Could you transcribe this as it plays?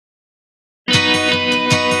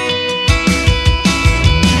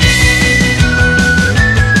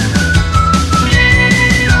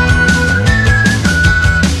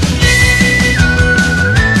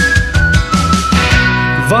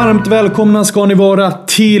Varmt välkomna ska ni vara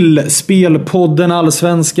till Spelpodden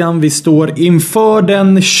Allsvenskan. Vi står inför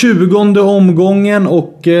den 20:e omgången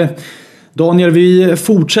och Daniel, vi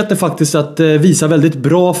fortsätter faktiskt att visa väldigt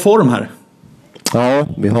bra form här. Ja,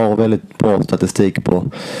 vi har väldigt bra statistik på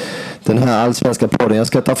den här allsvenska podden. Jag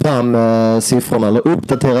ska ta fram siffrorna, eller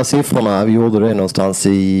uppdatera siffrorna. Vi gjorde det någonstans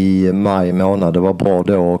i maj månad. Det var bra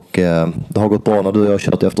då och det har gått bra när du och jag har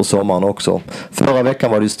kört efter sommaren också. Förra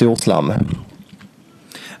veckan var det storslam.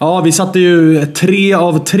 Ja, vi satte ju 3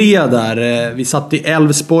 av 3 där. Vi satt i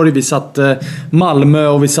Elfsborg, vi satte Malmö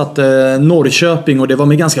och vi satte Norrköping. Och det var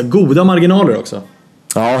med ganska goda marginaler också.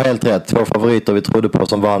 Ja, helt rätt. 2 favoriter vi trodde på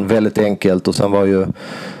som vann väldigt enkelt. Och sen var ju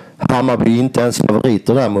Hammarby inte ens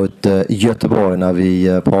favoriter där mot Göteborg när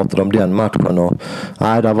vi pratade om den matchen. Och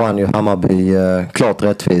nej, där vann ju Hammarby klart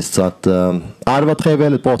rättvist. Så att det var 3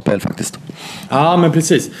 väldigt bra spel faktiskt. Ja, men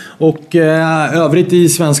precis. Och övrigt i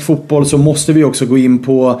svensk fotboll så måste vi också gå in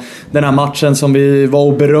på den här matchen som vi var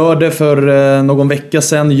och berörde för någon vecka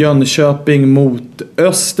sedan. Jönköping mot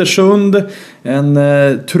Östersund. En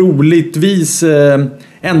troligtvis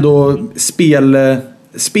ändå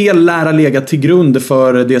spel lära legat till grund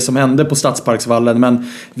för det som hände på Stadsparksvallen. Men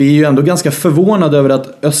vi är ju ändå ganska förvånade över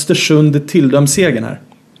att Östersund tilldöms segern här.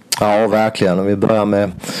 Ja, verkligen. Om vi börjar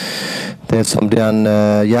med det som den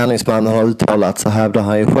gärningsmannen har uttalat, så hävdar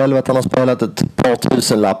han ju själv att han har spelat ett par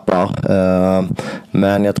tusenlappar.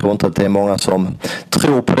 Men jag tror inte att det är många som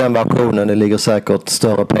tror på den versionen. Det ligger säkert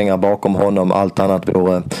större pengar bakom honom. Allt annat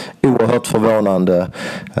vore oerhört förvånande.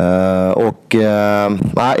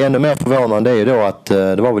 Ännu mer förvånande är ju då att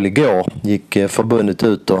det var väl igår gick förbundet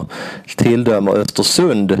ut och tilldömer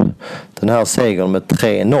Östersund den här segern med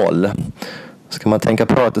 3-0. Ska man tänka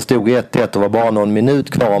på att det stod 1-1 och var bara någon minut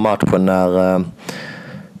kvar av matchen när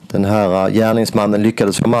den här gärningsmannen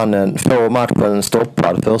lyckades få matchen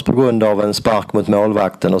stoppad. Först på grund av en spark mot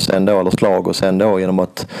målvakten och sen då, eller slag, och sen då genom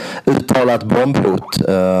att uttala ett bombhot.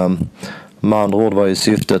 Med andra ord var ju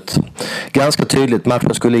syftet ganska tydligt.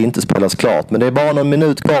 Matchen skulle inte spelas klart. Men det är bara någon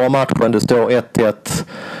minut kvar av matchen. Det står 1-1.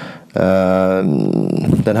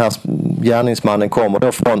 Den här gärningsmannen kommer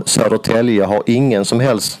då från Södertälje, har ingen som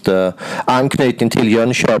helst anknytning till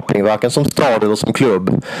Jönköping, varken som stad eller som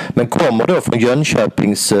klubb, men kommer då från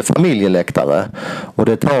Jönköpings familjeläktare, och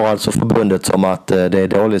det tar alltså förbundet som att det är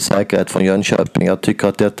dålig säkerhet från Jönköping. Jag tycker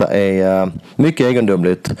att detta är mycket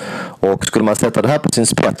egendomligt, och skulle man sätta det här på sin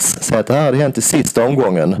spets, säga att det här hade hänt i sista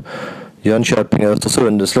omgången. Jönköping och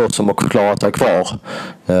Östersund slåss om att klara sig kvar.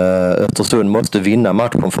 Östersund måste vinna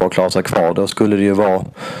matchen för att klara sig kvar. Då skulle det ju vara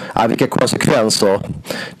vilka konsekvenser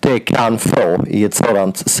det kan få i ett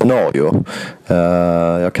sådant scenario.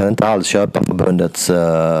 Jag kan inte alls köpa förbundets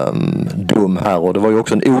dom här, och det var ju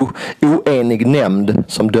också en oenig nämnd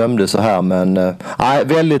som dömde så här, men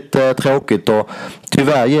väldigt tråkigt, och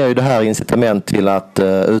tyvärr ger ju det här incitament till att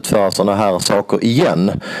utföra sådana här saker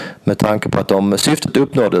igen, med tanke på att om syftet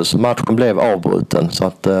uppnåddes, matchen blev avbruten. Så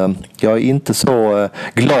att jag är inte så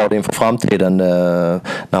glad inför framtiden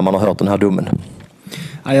när man har hört den här domen.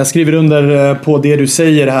 Jag skriver under på det du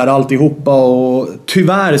säger här alltihopa, och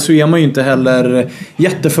tyvärr så är man ju inte heller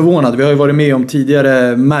jätteförvånad. Vi har ju varit med om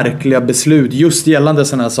tidigare märkliga beslut just gällande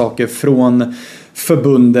sådana här saker från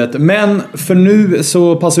förbundet. Men för nu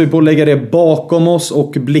så passar vi på att lägga det bakom oss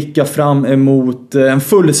och blicka fram emot en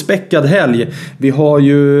fullspäckad helg. Vi har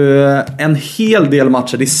ju en hel del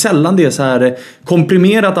matcher. Det är sällan det är så här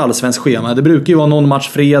komprimerat allsvensk schema. Det brukar ju vara någon match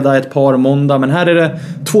fredag, ett par måndag, men här är det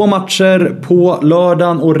 2 matcher på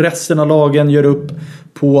lördagen och resten av lagen gör upp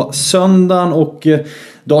på söndagen. Och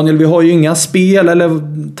Daniel, vi har ju inga spel eller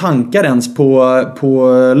tankar ens på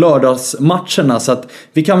lördagsmatcherna, så att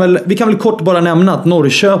vi kan väl kort bara nämna att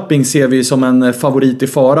Norrköping ser vi som en favorit i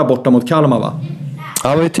fara borta mot Kalmar, va?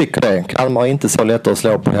 Ja, vi tycker det. Kalmar är inte så lätt att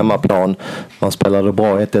slå på hemmaplan. Man spelade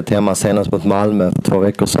bra 1-1 hemma senast mot Malmö för 2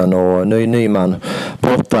 veckor sedan, och Nyman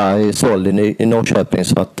borta i såld i Norrköping,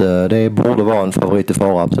 så att det borde vara en favorit i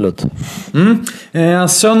fara, absolut.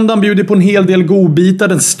 Söndagen bjuder på en hel del godbitar.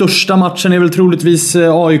 Den största matchen är väl troligtvis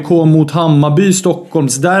AIK mot Hammarby,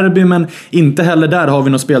 Stockholms derby, men inte heller där har vi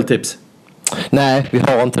något speltips. Nej, vi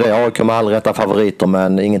har inte det. AIK med all rätta favoriter,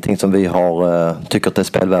 men ingenting som vi har tycker att det är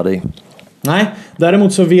spelvärde i. Nej,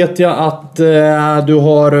 däremot så vet jag att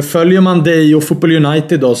följer man dig och Football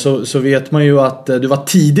United då, så vet man ju att du var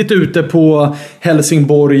tidigt ute på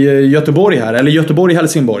Helsingborg-Göteborg här, eller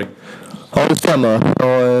Göteborg-Helsingborg. Ja, det stämmer.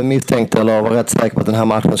 Jag misstänkte, eller var rätt säker på att den här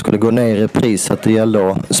matchen skulle gå ner i pris, att det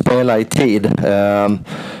gällde att spela i tid.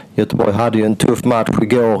 Göteborg hade ju en tuff match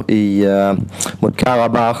igår mot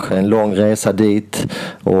Karabach, en lång resa dit,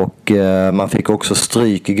 och man fick också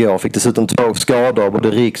stryk igår. Fick dessutom 2 skador, både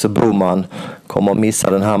Riks och Boman kommer att missa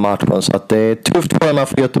den här matchen. Så att det är ett tufft schema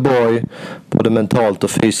för Göteborg, både mentalt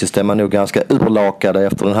och fysiskt är man nog ganska urlakade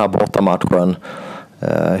efter den här bortamatchen.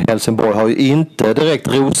 Helsingborg har ju inte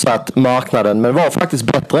direkt rosat marknaden, men var faktiskt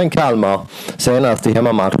bättre än Kalmar senast i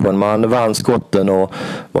hemmamatchen. Man vann skotten, och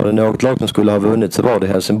var det något lag som skulle ha vunnit så var det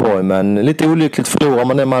Helsingborg. Men lite olyckligt förlorar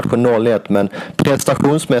man den matchen 0-1, men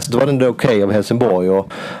prestationsmässigt var det ändå okej av Helsingborg.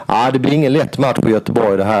 Och, det blir ingen lätt match på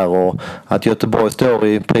Göteborg det här, och att Göteborg står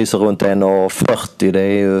i priser runt 1,40, det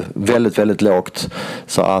är ju väldigt, väldigt lågt.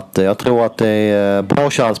 Så att jag tror att det är bra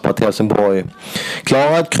chans på att Helsingborg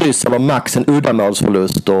klarar ett kryss eller max en uddamålsförlust.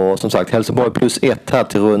 Och som sagt, Helsingborg +1 här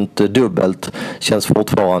till runt dubbelt känns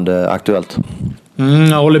fortfarande aktuellt.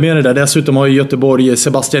 Jag håller med dig där. Dessutom har ju Göteborg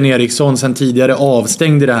Sebastian Eriksson sedan tidigare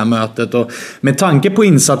avstängd i det här mötet. Och med tanke på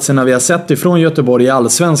insatserna vi har sett ifrån Göteborg i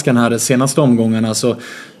Allsvenskan här de senaste omgångarna så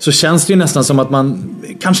känns det ju nästan som att man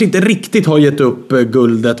kanske inte riktigt har gett upp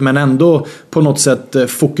guldet, men ändå på något sätt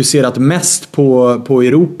fokuserat mest på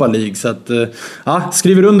Europa League. Så att,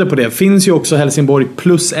 skriver under på det. Finns ju också Helsingborg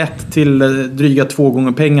 +1 till dryga 2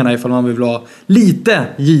 gånger pengarna ifall man vill ha lite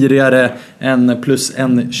girigare än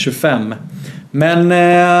 +1,25. Men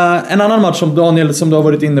en annan match som Daniel, som du har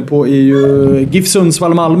varit inne på, är ju GIF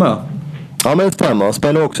Sundsvall-Malmö. Ja, men det stämmer.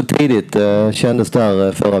 Spelade också tidigt. Kändes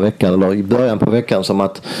där förra veckan, eller i början på veckan, som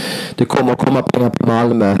att det kommer att komma pengar på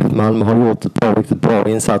Malmö. Malmö har gjort ett par riktigt bra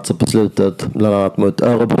insatser på slutet. Bland annat mot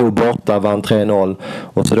Örebro borta, vann 3-0.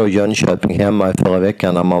 Och så då Jönköping hemma i förra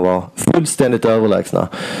veckan när man var fullständigt överlägsna.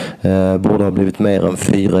 Borde ha blivit mer än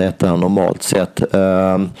 4-1 där normalt sett.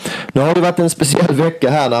 Nu har det varit en speciell vecka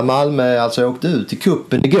här när Malmö alltså åkte ut i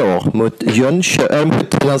kuppen igår mot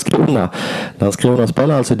mot Landskrona. Landskrona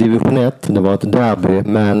spelar alltså division 1. Det var ett derby,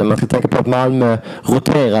 men man ska tänka på att Malmö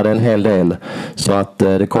roterade en hel del, så att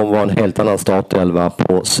det kommer vara en helt annan startelva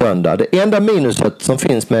på söndag. Det enda minuset som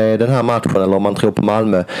finns med den här matchen, eller om man tror på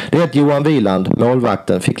Malmö, det är att Johan Wieland,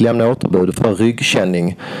 målvakten, fick lämna återbud för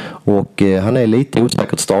ryggkänning, och han är lite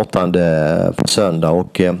osäkert startande på söndag,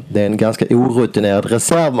 och det är en ganska orutinerad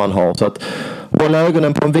reserv man har, så att hålla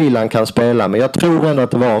ögonen på en Wieland kan spela, men jag tror ändå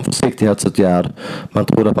att det var en försiktighetsåtgärd. Man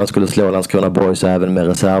trodde att man skulle slå Landskrona Boys även med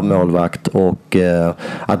reservmålvakt, och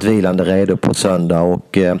att Wieland är redo på söndag.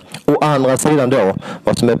 Och å andra sidan då,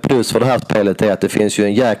 vad som är plus för det här spelet är att det finns ju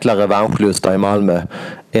en jäkla revanschlusta i Malmö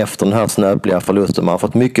efter den här snöpliga förlusten. Man har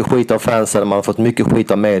fått mycket skit av fansen, man har fått mycket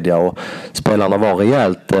skit av media, och spelarna var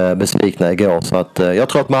rejält besvikna igår. Så att jag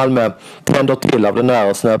tror att Malmö tänder till av den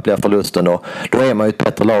där snöpliga förlusten, och då är man ju ett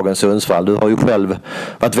bättre lag än Sundsvall. Du har ju själv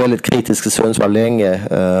varit väldigt kritisk till Sundsvall länge,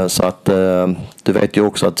 så att du vet ju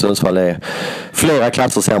också att Sundsvall är flera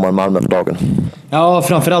klasser sämre än Malmö för dagen. Ja,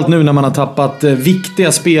 framförallt nu när man har tappat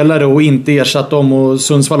viktiga spelare och inte ersatt dem. Och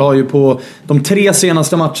Sundsvall har ju på de 3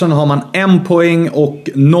 senaste matcherna har man 1 poäng och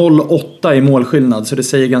 0,8 i målskillnad. Så det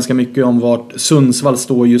säger ganska mycket om vart Sundsvall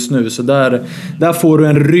står just nu. Så där får du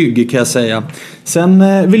en rygg, kan jag säga. Sen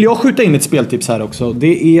vill jag skjuta in ett speltips här också.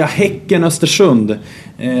 Det är Häcken-Östersund.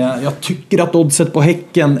 Jag tycker att oddset på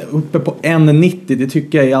Häcken uppe på 1,90, det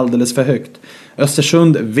tycker jag är alldeles för högt.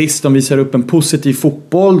 Östersund, visst, de visar upp en positiv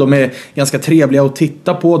fotboll. De är ganska trevliga att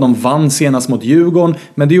titta på. De vann senast mot Djurgården,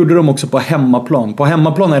 men det gjorde de också på hemmaplan. På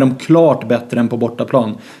hemmaplan är de klart bättre än på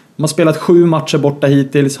bortaplan. De har spelat 7 matcher borta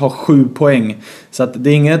hittills, har 7 poäng. Så att det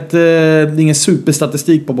är ingen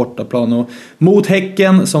superstatistik på bortaplan. Och mot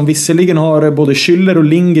Häcken, som visserligen har både Schüller och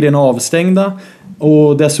Lindgren avstängda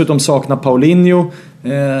och dessutom saknar Paulinho,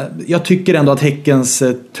 jag tycker ändå att Häckens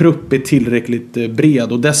trupp är tillräckligt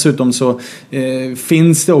bred. Och dessutom så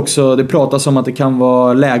finns det också, det pratas om att det kan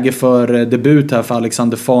vara läge för debut här för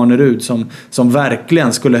Alexander Farnerud, som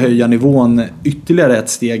verkligen skulle höja nivån ytterligare ett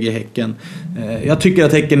steg i Häcken. Jag tycker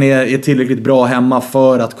att Häcken är tillräckligt bra hemma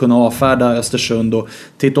för att kunna avfärda Östersund, och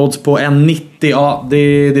till ett odds på 1,90, ja,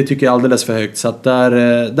 det tycker jag är alldeles för högt. Så att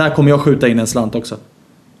där kommer jag skjuta in en slant också.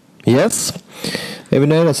 Yes. Är vi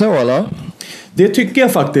nöjda så, eller? Det tycker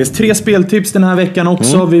jag faktiskt. 3 speltips den här veckan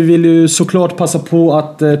också. Vi vill ju såklart passa på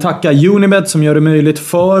att tacka Unibet som gör det möjligt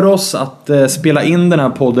för oss att spela in den här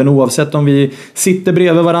podden, oavsett om vi sitter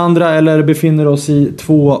bredvid varandra eller befinner oss i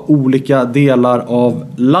 2 olika delar av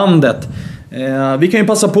landet. Vi kan ju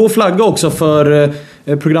passa på att flagga också för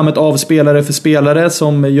programmet Av spelare för spelare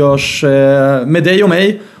som görs med dig och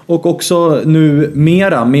mig. Och också nu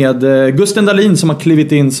mera med Gusten Dahlin som har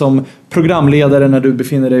klivit in som programledare när du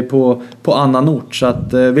befinner dig på annan ort. Så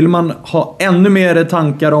att vill man ha ännu mer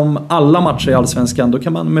tankar om alla matcher i Allsvenskan, då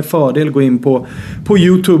kan man med fördel gå in på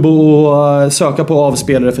YouTube och söka på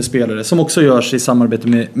avspelare för spelare, som också görs i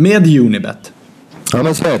samarbete med Unibet. Ja,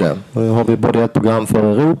 men så är det. Nu har vi både ett program för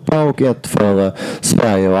Europa och ett för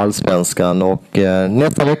Sverige och Allsvenskan. Och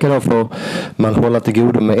nästa vecka då får man hålla till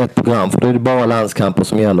godo med ett program, för då är det bara landskamper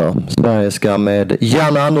som gäller. Sverige ska med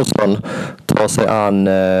Jan Andersson ta sig an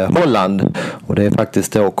Holland. Och det är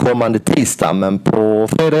faktiskt då kommande tisdag, men på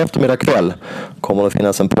fredag eftermiddag kväll kommer det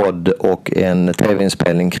finnas en podd och en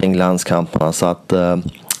tv-inspelning kring landskamperna. Så att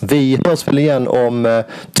vi hörs väl igen om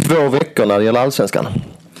 2 veckor när det gäller Allsvenskan.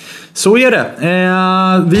 Så är det.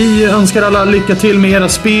 Vi önskar alla lycka till med era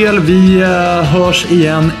spel. Vi hörs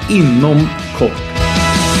igen inom kort.